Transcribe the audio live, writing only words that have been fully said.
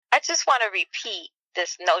just want to repeat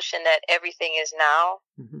this notion that everything is now.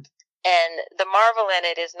 Mm-hmm. And the marvel in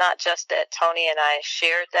it is not just that Toni and I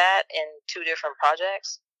shared that in two different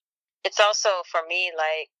projects. It's also, for me,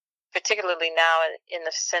 like, particularly now in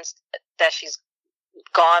the sense that she's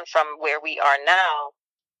gone from where we are now,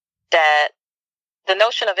 that the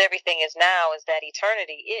notion of everything is now is that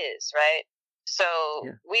eternity is, right? So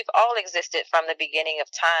we've all existed from the beginning of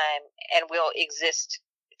time and will exist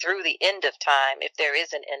through the end of time, if there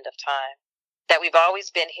is an end of time. That we've always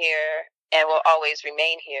been here and will always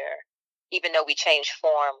remain here, even though we change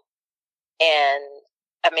form. And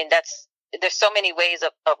I mean, there's so many ways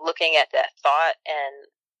of looking at that thought. And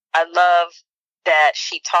I love that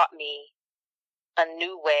she taught me a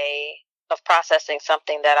new way of processing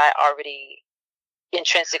something that I already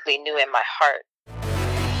intrinsically knew in my heart.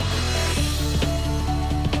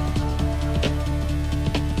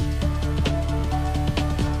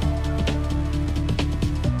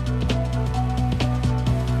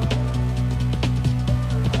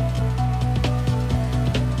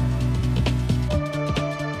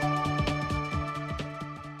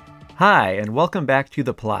 Hi, and welcome back to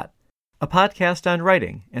The Plot, a podcast on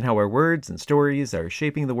writing and how our words and stories are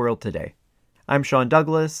shaping the world today. I'm Sean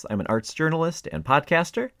Douglas, I'm an arts journalist and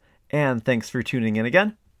podcaster, and thanks for tuning in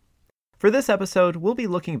again. For this episode, we'll be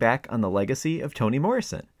looking back on the legacy of Toni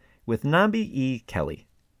Morrison with Nambi E. Kelley.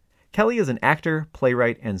 Kelley is an actor,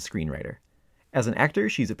 playwright, and screenwriter. As an actor,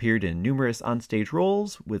 she's appeared in numerous onstage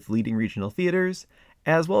roles with leading regional theaters,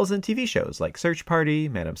 as well as in TV shows like Search Party,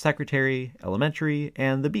 Madam Secretary, Elementary,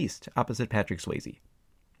 and The Beast opposite Patrick Swayze.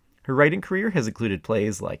 Her writing career has included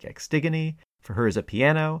plays like Antigone, For Her Is a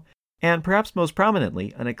Piano, and perhaps most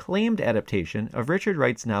prominently, an acclaimed adaptation of Richard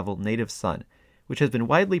Wright's novel Native Son, which has been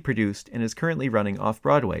widely produced and is currently running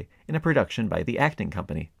off-Broadway in a production by the Acting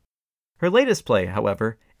Company. Her latest play,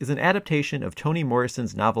 however, is an adaptation of Toni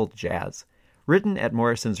Morrison's novel Jazz, written at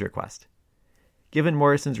Morrison's request. Given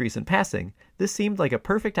Morrison's recent passing, this seemed like a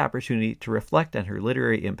perfect opportunity to reflect on her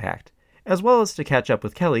literary impact, as well as to catch up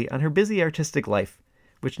with Kelley on her busy artistic life,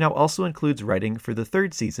 which now also includes writing for the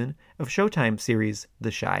third season of Showtime series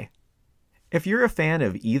The Chi. If you're a fan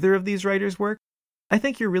of either of these writers' work, I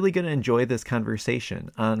think you're really going to enjoy this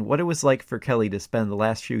conversation on what it was like for Kelley to spend the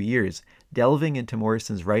last few years delving into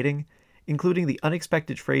Morrison's writing, including the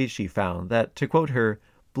unexpected phrase she found that, to quote her,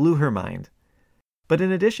 blew her mind. But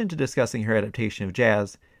in addition to discussing her adaptation of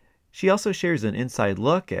Jazz, she also shares an inside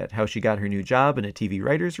look at how she got her new job in a TV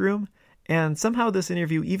writer's room, and somehow this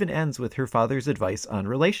interview even ends with her father's advice on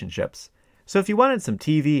relationships. So if you wanted some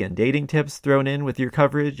TV and dating tips thrown in with your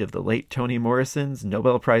coverage of the late Toni Morrison's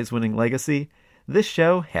Nobel Prize-winning legacy, this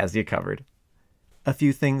show has you covered. A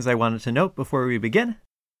few things I wanted to note before we begin.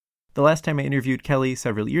 The last time I interviewed Kelley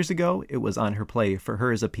several years ago, it was on her play For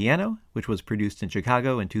Her Is a Piano, which was produced in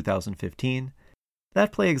Chicago in 2015.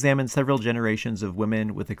 That play examines several generations of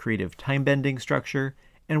women with a creative time-bending structure,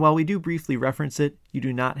 and while we do briefly reference it, you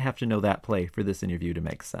do not have to know that play for this interview to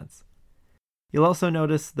make sense. You'll also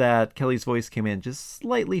notice that Kelley's voice came in just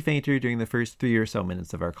slightly fainter during the first 3 or so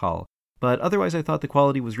minutes of our call, but otherwise I thought the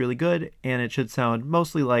quality was really good, and it should sound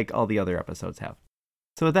mostly like all the other episodes have.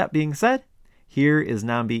 So with that being said, here is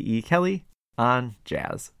Nambi E. Kelley on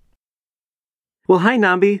Jazz. Well, hi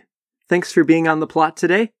Nambi. Thanks for being on The Plot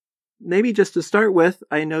today. Maybe just to start with,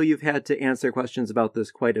 I know you've had to answer questions about this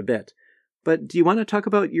quite a bit, but do you want to talk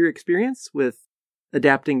about your experience with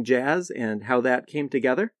adapting Jazz and how that came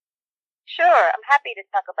together? Sure, I'm happy to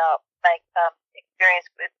talk about my experience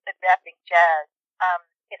with adapting Jazz.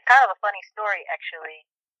 It's kind of a funny story, actually.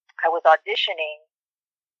 I was auditioning.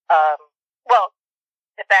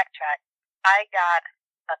 To backtrack, I got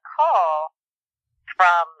a call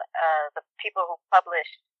from the people who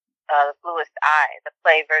published The Bluest Eye, the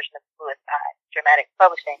play version of The Bluest Eye, Dramatic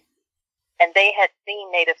Publishing. And they had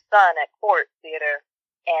seen Native Son at Court Theater,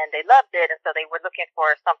 and they loved it, and so they were looking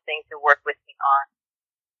for something to work with me on.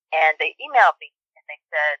 And they emailed me, and they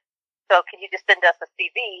said, so can you just send us a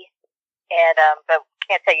CV, and but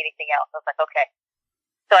can't tell you anything else. I was like, okay.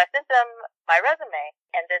 So I sent them my resume,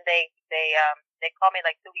 and then they called me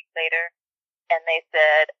like 2 weeks later, and they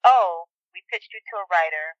said, oh, we pitched you to a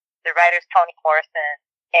writer. The writer's Toni Morrison,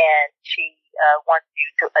 and she wants you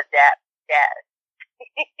to adapt Jazz.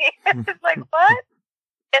 It's like, what?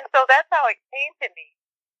 And so that's how it came to me.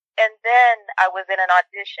 And then I was in an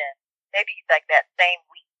audition, maybe like that same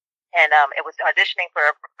week. And it was auditioning for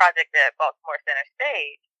a project at Baltimore Center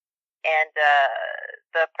Stage. And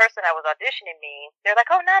the person that was auditioning me, they're like,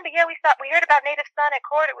 oh, Nambi, yeah, we heard about Native Son at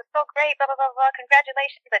Court. It was so great, blah, blah, blah, blah.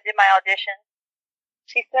 Congratulations. I did my audition.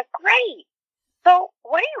 She said, great. So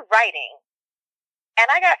what are you writing? And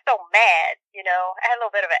I got so mad, you know. I had a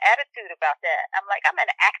little bit of an attitude about that. I'm like, I'm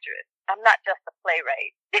an actress. I'm not just a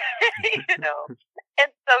playwright, you know. And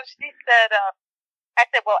so she said, I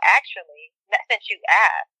said, well, actually, since you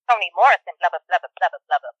asked, Toni Morrison, blah, blah, blah, blah, blah,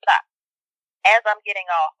 blah, blah, blah. As I'm getting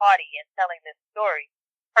all haughty and telling this story,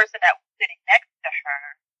 the person that was sitting next to her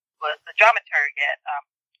was the dramaturg at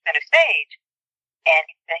Center Stage. And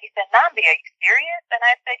he said, Nambi, are you serious? And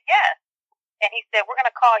I said, yes. And he said, we're going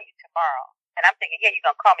to call you tomorrow. And I'm thinking, yeah, you're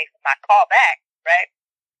going to call me for my call back, right?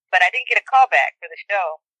 But I didn't get a call back for the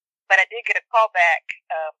show. But I did get a call back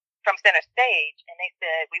from Center Stage. And they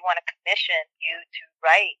said, we want to commission you to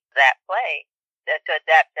write that play, to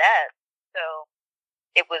adapt that. So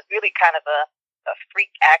it was really kind of a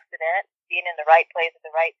freak accident, being in the right place at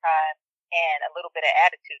the right time, and a little bit of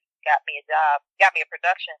attitude got me a job, got me a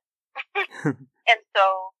production. And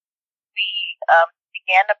so we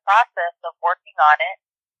began the process of working on it.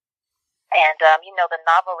 And, you know, the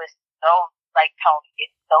novel is so, like Toni,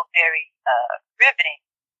 it's so very riveting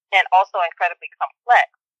and also incredibly complex.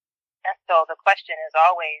 And so the question is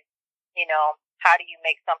always, you know, how do you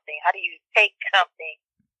take something,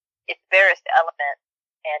 its barest elements,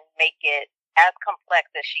 and make it as complex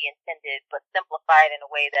as she intended, but simplify it in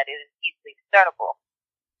a way that is easily discernible.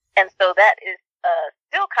 And so that is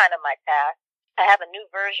still kind of my task. I have a new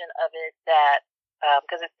version of it that,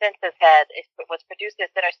 because it was produced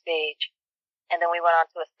at Center Stage, and then we went on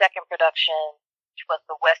to a second production, which was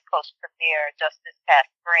the West Coast premiere just this past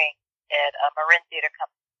spring at Marin Theater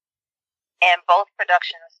Company. And both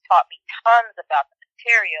productions taught me tons about the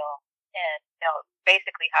material and, you know,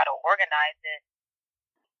 basically how to organize it.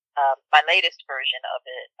 My latest version of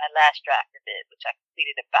it, my last draft of it, which I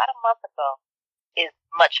completed about a month ago, is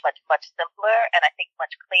much, much, much simpler, and I think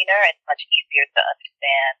much cleaner and much easier to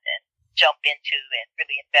understand and jump into and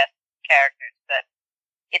really invest in characters. But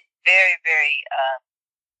it's very, very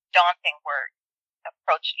daunting work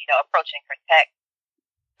approaching her text,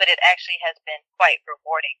 but it actually has been quite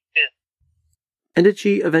rewarding too. And did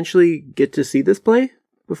she eventually get to see this play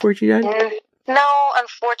before she died? No,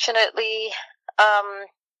 unfortunately.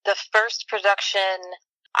 The first production,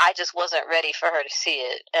 I just wasn't ready for her to see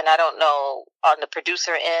it. And I don't know on the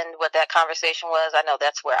producer end what that conversation was. I know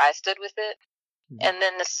that's where I stood with it. Mm-hmm. And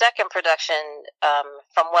then the second production,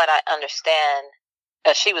 from what I understand,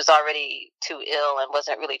 she was already too ill and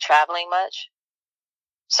wasn't really traveling much.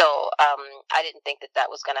 So I didn't think that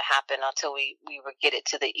was going to happen until we would get it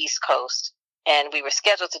to the East Coast. And we were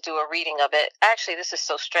scheduled to do a reading of it. Actually, this is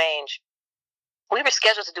so strange. We were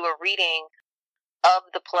scheduled to do a reading of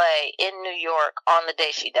the play in New York on the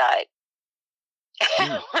day she died.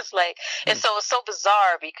 It was like, and so it was so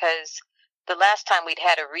bizarre because the last time we'd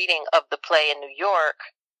had a reading of the play in New York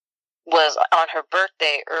was on her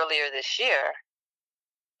birthday earlier this year,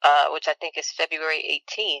 which I think is February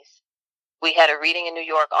 18th. We had a reading in New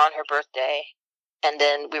York on her birthday, and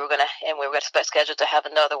then we were gonna schedule to have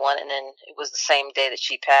another one, and then it was the same day that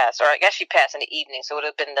she passed, or I guess she passed in the evening, so it would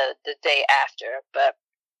have been the day after, but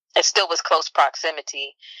it still was close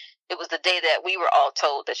proximity. It was the day that we were all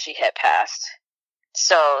told that she had passed.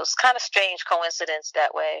 So it's kind of strange coincidence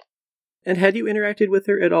that way. And had you interacted with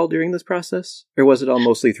her at all during this process? Or was it all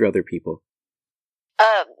mostly through other people?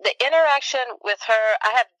 The interaction with her,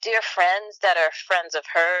 I have dear friends that are friends of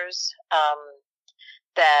hers,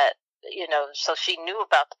 that, you know, so she knew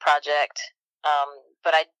about the project,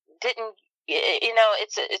 but I didn't, you know,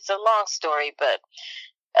 it's a long story, but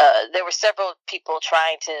there were several people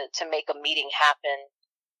trying to make a meeting happen,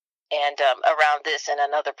 and around this and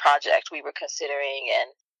another project we were considering,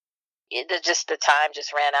 and the time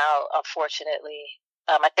just ran out, unfortunately.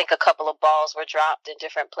 I think a couple of balls were dropped in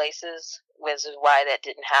different places, which is why that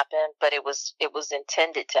didn't happen, but it was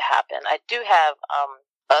intended to happen. I do have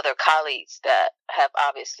other colleagues that have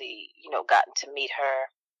obviously, you know, gotten to meet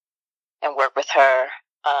her and work with her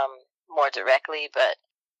more directly, but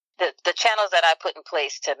the channels that I put in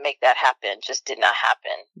place to make that happen just did not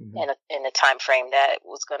happen in a time frame that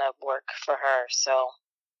was going to work for her. So,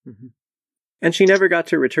 and she never got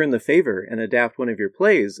to return the favor and adapt one of your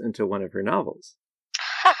plays into one of her novels.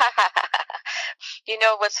 You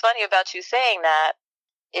know what's funny about you saying that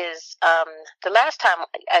is the last time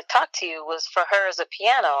I talked to you was For Her as a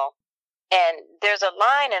Piano, and there's a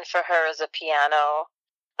line in For Her as a Piano.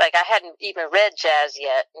 Like, I hadn't even read jazz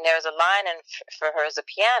yet, and there's a line in For Her as a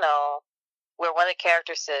Piano where one of the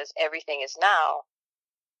characters says, "Everything is now,"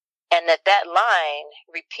 and that line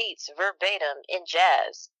repeats verbatim in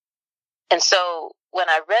jazz. And so when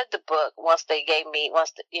I read the book,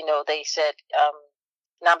 they said,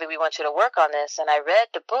 Nambi, we want you to work on this, and I read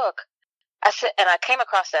the book, I said, and I came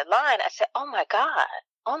across that line, I said, oh my God.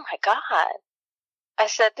 I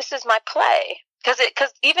said, this is my play.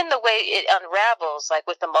 Because even the way it unravels, like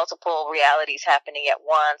with the multiple realities happening at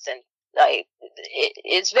once, and like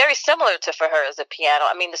it's very similar to For Her as a Piano.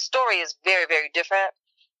 I mean, the story is very, very different,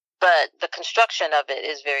 but the construction of it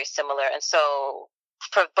is very similar. And so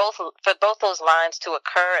for both those lines to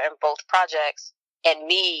occur in both projects, and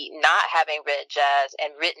me not having read jazz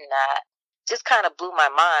and written that, just kind of blew my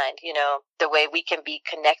mind. You know, the way we can be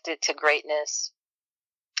connected to greatness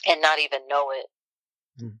and not even know it.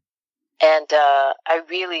 Mm. And I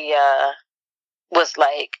really was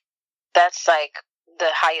like, that's like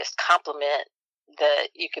the highest compliment that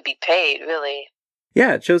you could be paid, really.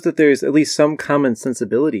 Yeah, it shows that there's at least some common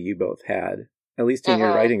sensibility you both had, at least in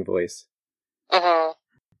your writing voice. Mm-hmm.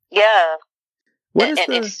 Yeah. What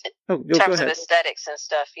and, is and in terms of aesthetics and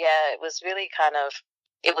stuff, yeah, it was really kind of,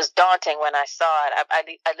 it was daunting when I saw it. I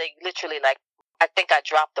literally, like, I think I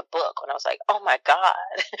dropped the book when I was like, oh my God,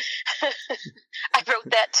 I wrote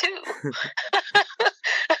that too.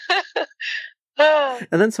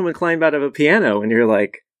 And then someone climbed out of a piano and you're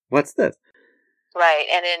like, what's this? Right.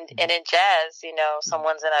 And in jazz, you know,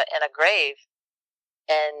 someone's in a grave.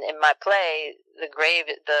 And in my play, the grave,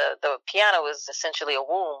 the piano is essentially a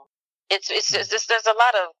womb. It's just, there's a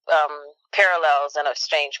lot of parallels in a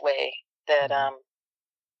strange way that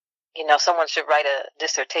you know, someone should write a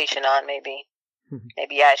dissertation on. Maybe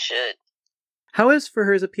I should. How is For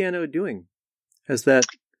Her as a Piano doing? Has that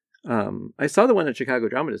I saw the one at Chicago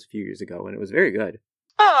Dramatist a few years ago, and it was very good.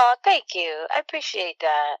 Oh, thank you. I appreciate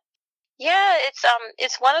that. Yeah,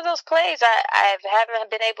 it's one of those plays I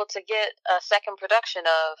haven't been able to get a second production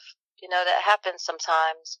of. You know, that happens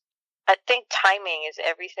sometimes. I think timing is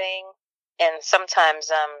everything, and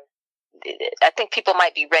sometimes I think people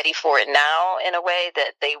might be ready for it now in a way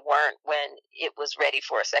that they weren't when it was ready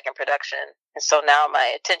for a second production. And so now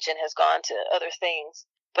my attention has gone to other things.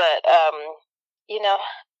 But you know,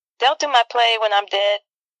 they'll do my play when I'm dead.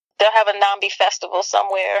 They'll have a Nambi festival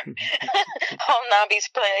somewhere. All Nambi's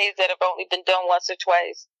plays that have only been done once or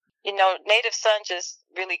twice. You know, Native Son just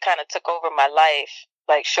really kind of took over my life,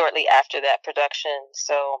 like shortly after that production.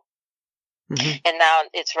 So, and now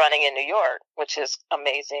it's running in New York, which is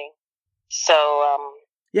amazing. So,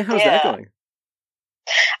 yeah, how's that going?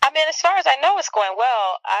 I mean, as far as I know, it's going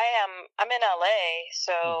well. I'm in LA,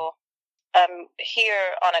 so I'm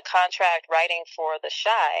here on a contract writing for The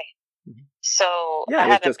Shy. So yeah, I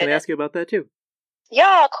was just going to ask you about that too.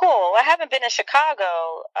 Yeah, cool. I haven't been in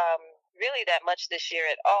Chicago really that much this year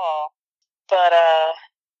at all, but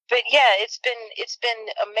yeah, it's been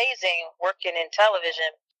amazing working in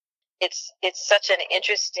television. It's such an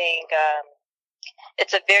interesting.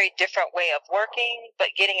 It's a very different way of working,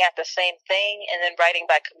 but getting at the same thing, and then writing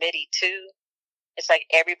by committee too. It's like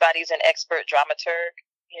everybody's an expert dramaturg,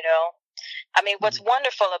 you know. I mean, what's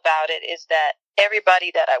wonderful about it is that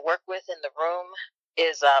everybody that I work with in the room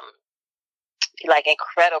is like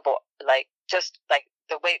incredible, like just like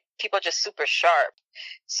the way people are just super sharp.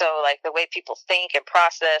 So like the way people think and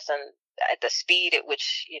process, and at the speed at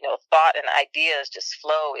which, you know, thought and ideas just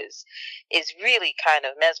flow is really kind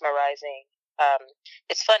of mesmerizing.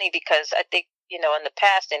 It's funny because I think, you know, in the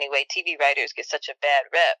past anyway, TV writers get such a bad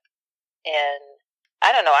rep, and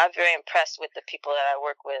I don't know, I'm very impressed with the people that I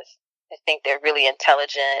work with. I think they're really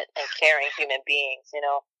intelligent and caring human beings, you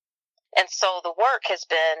know. And so the work has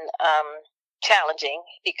been challenging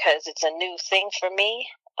because it's a new thing for me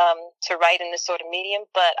to write in this sort of medium,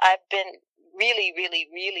 but I've been really,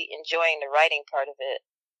 really, really enjoying the writing part of it.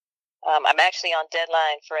 I'm actually on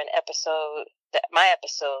deadline for an episode, my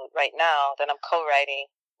episode right now, that I'm co-writing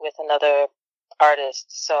with another artist.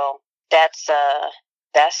 So that's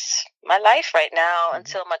my life right now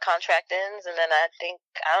until my contract ends, and then I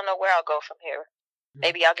don't know where I'll go from here.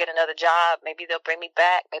 Maybe I'll get another job. Maybe they'll bring me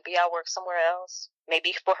back. Maybe I'll work somewhere else.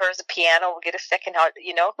 Maybe For Her as a Piano will get a second art.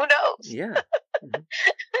 You know, who knows? Yeah.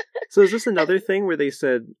 So is this another thing where they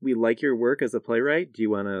said, we like your work as a playwright? Do you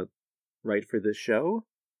want to write for this show?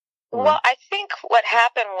 Or? Well, I think what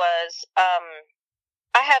happened was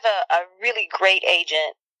I have a really great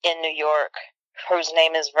agent in New York whose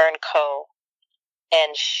name is Vern Coe.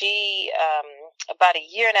 And she, about a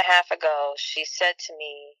year and a half ago, she said to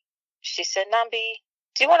me, Nambi,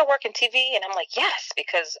 do you want to work in TV? And I'm like, yes,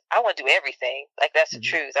 because I want to do everything. Like, that's the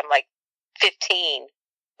truth. I'm like 15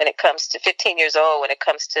 years old when it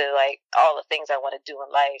comes to like all the things I want to do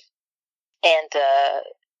in life. And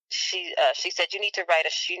she said, you need to write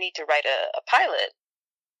a pilot.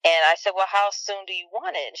 And I said, well, how soon do you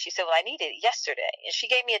want it? And she said, well, I need it yesterday. And she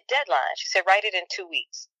gave me a deadline. She said, write it in 2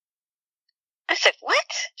 weeks. I said, what?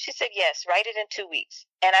 She said, yes, write it in 2 weeks.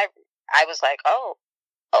 And I was like, oh,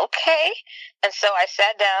 okay. And so I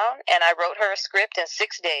sat down and I wrote her a script in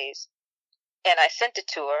 6 days, and I sent it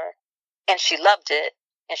to her, and she loved it.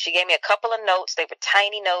 And she gave me a couple of notes. They were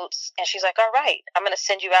tiny notes. And she's like, all right, I'm going to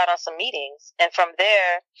send you out on some meetings. And from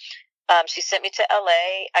there, she sent me to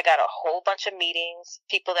LA. I got a whole bunch of meetings,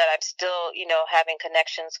 people that I'm still, having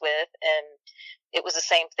connections with. And it was the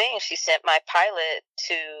same thing. She sent my pilot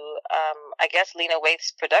to, I guess, Lena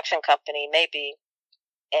Waithe's production company, maybe.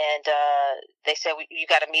 And they said, you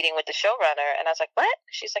got a meeting with the showrunner. And I was like, what?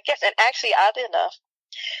 She's like, yes. And actually, oddly enough,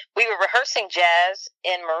 we were rehearsing jazz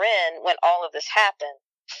in Marin when all of this happened.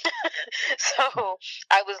 So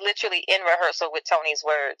I was literally in rehearsal with Toni's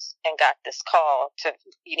words and got this call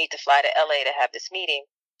you need to fly to LA to have this meeting.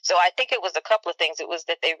 So I think it was a couple of things. It was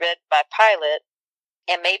that they read my pilot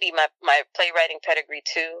and maybe my playwriting pedigree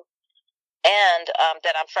too. And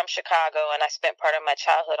that I'm from Chicago and I spent part of my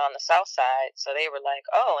childhood on the South Side. So they were like,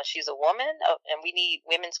 oh, and she's a woman, and we need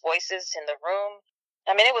women's voices in the room.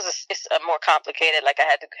 I mean, it's more complicated. Like I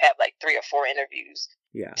had to have like 3 or 4 interviews.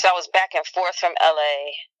 Yeah. So I was back and forth from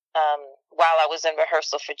LA while I was in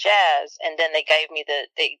rehearsal for jazz, and then they gave me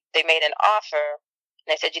they made an offer, and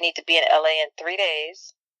they said you need to be in LA in 3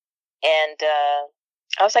 days, and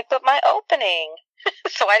I was like, but my opening,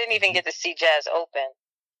 so I didn't even get to see jazz open.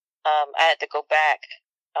 I had to go back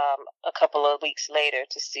a couple of weeks later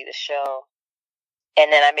to see the show. And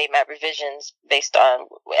then I made my revisions based on,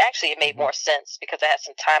 actually it made more sense because I had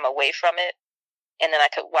some time away from it. And then I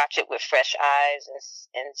could watch it with fresh eyes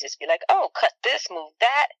and just be like, oh, cut this, move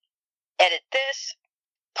that, edit this,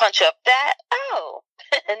 punch up that. Oh,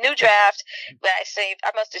 a new draft. But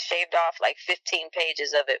I must have shaved off like 15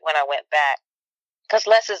 pages of it when I went back. Because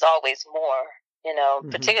less is always more,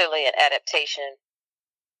 particularly in adaptation.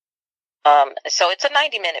 So it's a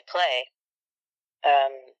 90-minute play.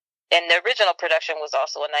 And the original production was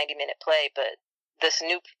also a 90-minute play, but this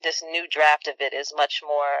new draft of it is much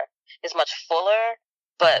fuller,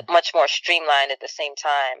 but much more streamlined at the same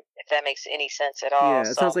time, if that makes any sense at all. Yeah,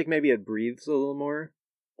 it sounds like maybe it breathes a little more.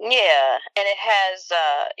 Yeah, and it has,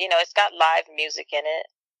 it's got live music in it,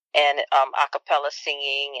 and a cappella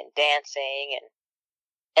singing and dancing,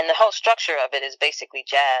 and the whole structure of it is basically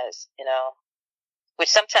jazz, which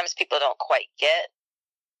sometimes people don't quite get,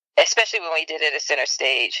 especially when we did it at Center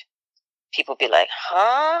Stage. People be like,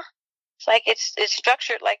 huh? It's like, it's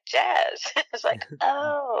structured like jazz. It's like,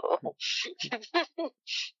 oh.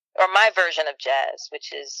 Or my version of jazz,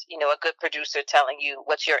 which is, a good producer telling you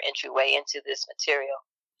what's your entryway into this material.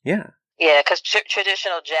 Yeah. Yeah, because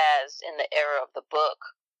traditional jazz in the era of the book,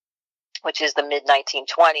 which is the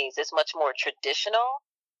mid-1920s, is much more traditional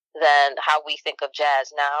than how we think of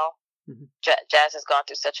jazz now. Mm-hmm. Jazz has gone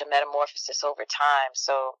through such a metamorphosis over time,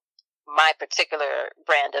 so my particular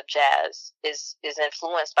brand of jazz is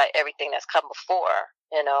influenced by everything that's come before,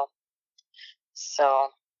 so,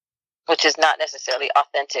 which is not necessarily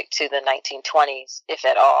authentic to the 1920s, if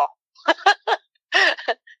at all.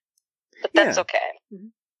 But that's okay. Mm-hmm.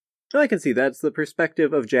 Well, I can see that's the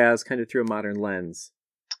perspective of jazz kind of through a modern lens.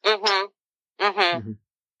 Mm-hmm. Mm-hmm.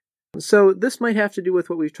 Mm-hmm. So this might have to do with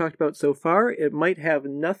what we've talked about so far. It might have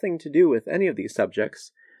nothing to do with any of these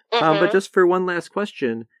subjects. But just for one last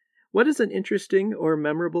question, what is an interesting or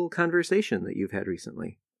memorable conversation that you've had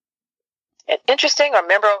recently? An interesting or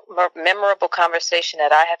memorable conversation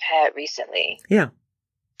that I have had recently? Yeah.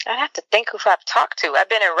 I have to think who I've talked to. I've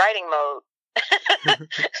been in writing mode.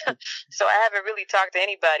 So I haven't really talked to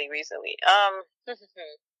anybody recently.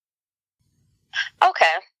 Okay.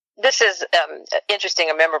 This is interesting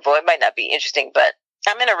and memorable. It might not be interesting, but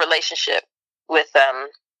I'm in a relationship with a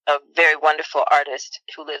very wonderful artist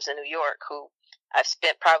who lives in New York, who I've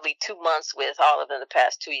spent probably 2 months with, all of them the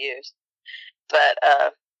past 2 years.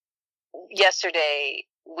 But yesterday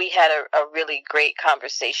we had a really great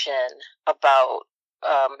conversation about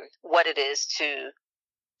what it is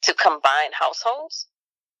to combine households.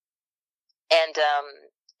 And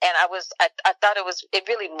I thought it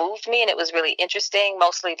really moved me, and it was really interesting,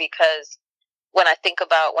 mostly because when I think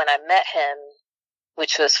about when I met him,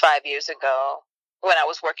 which was 5 years ago, when I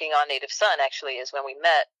was working on Native Son, actually, is when we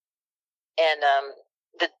met. And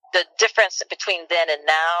the difference between then and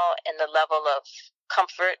now and the level of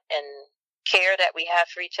comfort and care that we have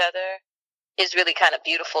for each other is really kind of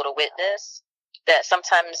beautiful to witness. That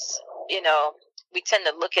sometimes, we tend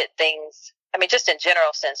to look at things, just in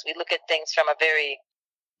general sense, we look at things from a very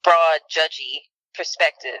broad, judgy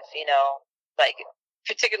perspective, like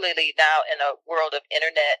particularly now in a world of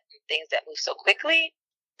internet and things that move so quickly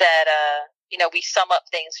that, we sum up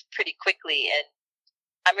things pretty quickly. And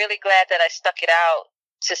I'm really glad that I stuck it out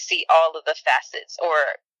to see all of the facets, or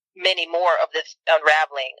many more of the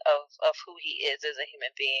unraveling of who he is as a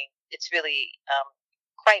human being. It's really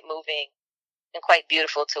quite moving and quite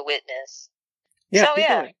beautiful to witness. Yeah,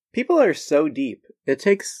 So, people are so deep. It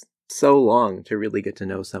takes so long to really get to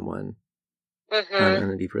know someone on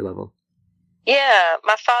a deeper level. Yeah,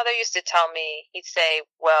 my father used to tell me, he'd say,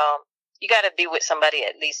 well, you got to be with somebody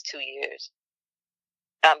at least 2 years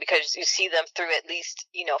because you see them through at least,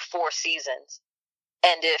 4 seasons.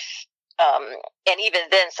 And and even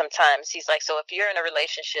then sometimes he's like, so if you're in a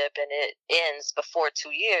relationship and it ends before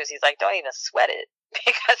 2 years, he's like, don't even sweat it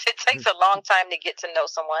because it takes a long time to get to know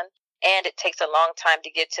someone. And it takes a long time to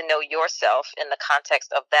get to know yourself in the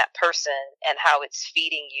context of that person and how it's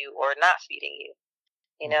feeding you or not feeding you.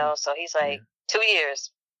 So he's like, 2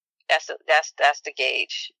 years. That's the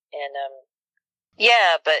gauge. And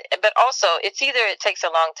but also it's either it takes a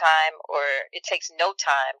long time or it takes no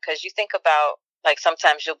time, because you think about, like,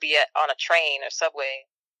 sometimes you'll be on a train or subway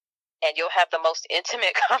and you'll have the most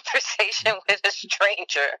intimate conversation with a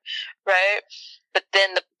stranger, right? But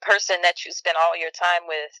then the person that you spend all your time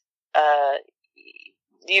with,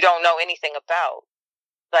 you don't know anything about.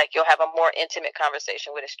 Like, you'll have a more intimate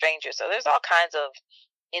conversation with a stranger. So there's all kinds of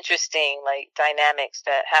interesting, like, dynamics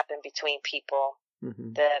that happen between people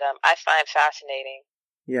that I find fascinating.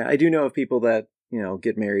 Yeah, I do know of people that,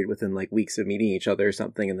 get married within like weeks of meeting each other or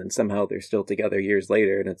something, and then somehow they're still together years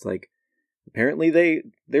later, and it's like, apparently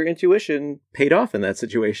their intuition paid off in that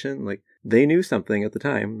situation. Like, they knew something at the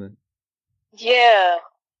time. Yeah,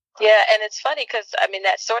 and it's funny because, I mean,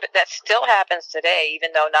 that still happens today,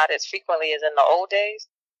 even though not as frequently as in the old days.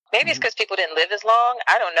 Maybe it's because people didn't live as long.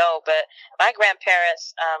 I don't know, but my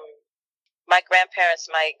grandparents, my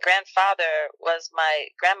grandfather was my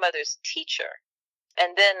grandmother's teacher.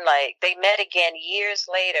 And then, like, they met again years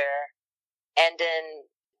later, and then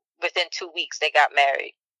within 2 weeks they got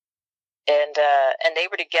married. And they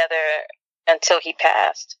were together until he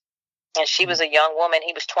passed. And she was a young woman.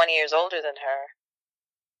 He was 20 years older than her.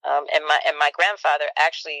 And my grandfather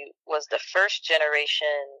actually was the first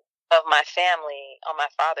generation of my family on my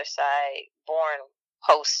father's side born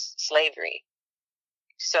post-slavery.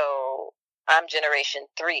 So I'm generation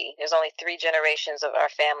 3. There's only 3 generations of our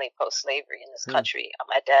family post-slavery in this country on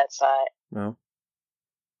my dad's side. Wow.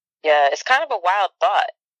 Yeah, it's kind of a wild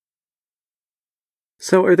thought.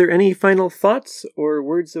 So are there any final thoughts or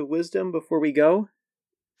words of wisdom before we go?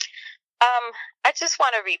 I just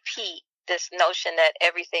want to repeat this notion that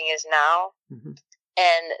everything is now.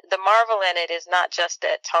 And the marvel in it is not just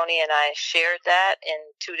that Toni and I shared that in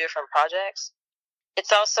 2 different projects.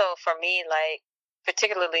 It's also, for me, like,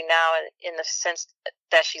 particularly now in the sense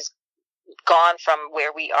that she's gone from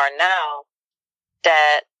where we are now,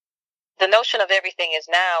 that the notion of everything is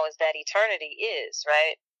now is that eternity is,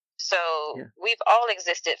 right? So we've all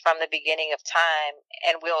existed from the beginning of time,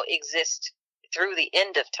 and will exist through the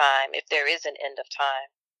end of time, if there is an end of time.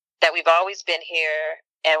 That we've always been here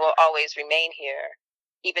and will always remain here,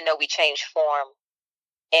 even though we change form.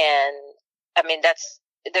 And I mean,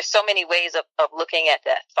 there's so many ways of looking at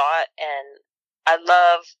that thought. And I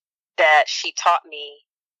love that she taught me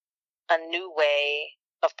a new way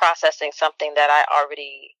of processing something that I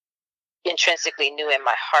already intrinsically knew in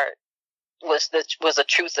my heart was a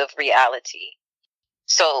truth of reality.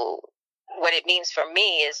 So what it means for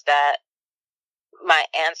me is that my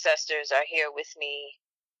ancestors are here with me.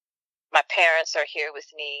 My parents are here with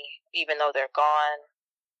me, even though they're gone.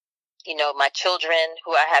 My children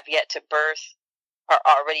who I have yet to birth are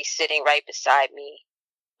already sitting right beside me.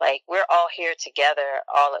 Like, we're all here together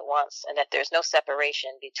all at once, and that there's no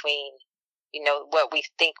separation between, what we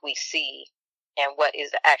think we see and what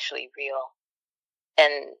is actually real.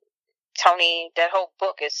 And Toni, that whole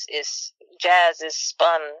book is Jazz is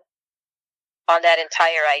spun on that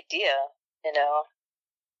entire idea,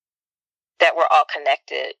 that we're all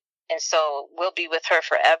connected. And so we'll be with her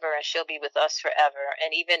forever, and she'll be with us forever.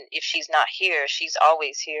 And even if she's not here, she's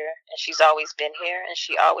always here, and she's always been here, and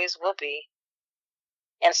she always will be.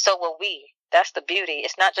 And so will we. That's the beauty.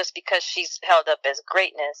 It's not just because she's held up as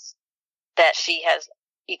greatness that she has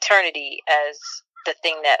eternity as the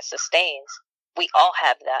thing that sustains. We all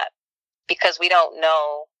have that, because we don't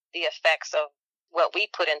know the effects of what we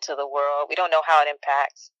put into the world. We don't know how it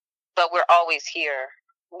impacts, but we're always here,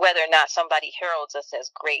 whether or not somebody heralds us as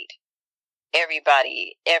great.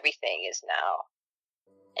 Everything is now.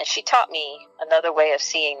 And she taught me another way of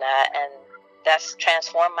seeing that, and that's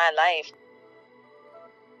transformed my life.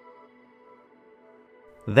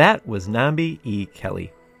 That was Nambi E.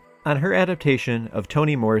 Kelley on her adaptation of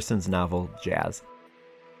Toni Morrison's novel, Jazz.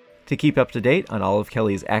 To keep up to date on all of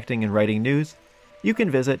Kelley's acting and writing news, you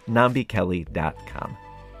can visit nambikelley.com.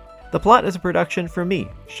 The Plot is a production from me,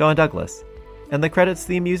 Sean Douglas, and the credits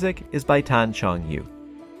theme music is by Tan Chong Yu.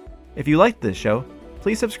 If you liked this show,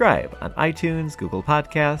 please subscribe on iTunes, Google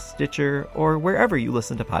Podcasts, Stitcher, or wherever you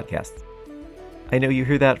listen to podcasts. I know you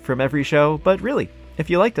hear that from every show, but really, if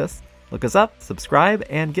you liked us, look us up, subscribe,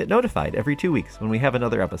 and get notified every 2 weeks when we have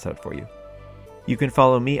another episode for you. You can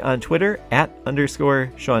follow me on Twitter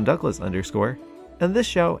 @_Sean Douglas_, and this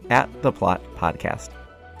show @The Plot Podcast.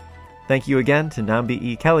 Thank you again to Nambi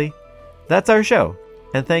E. Kelley. That's our show,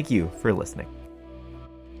 and thank you for listening.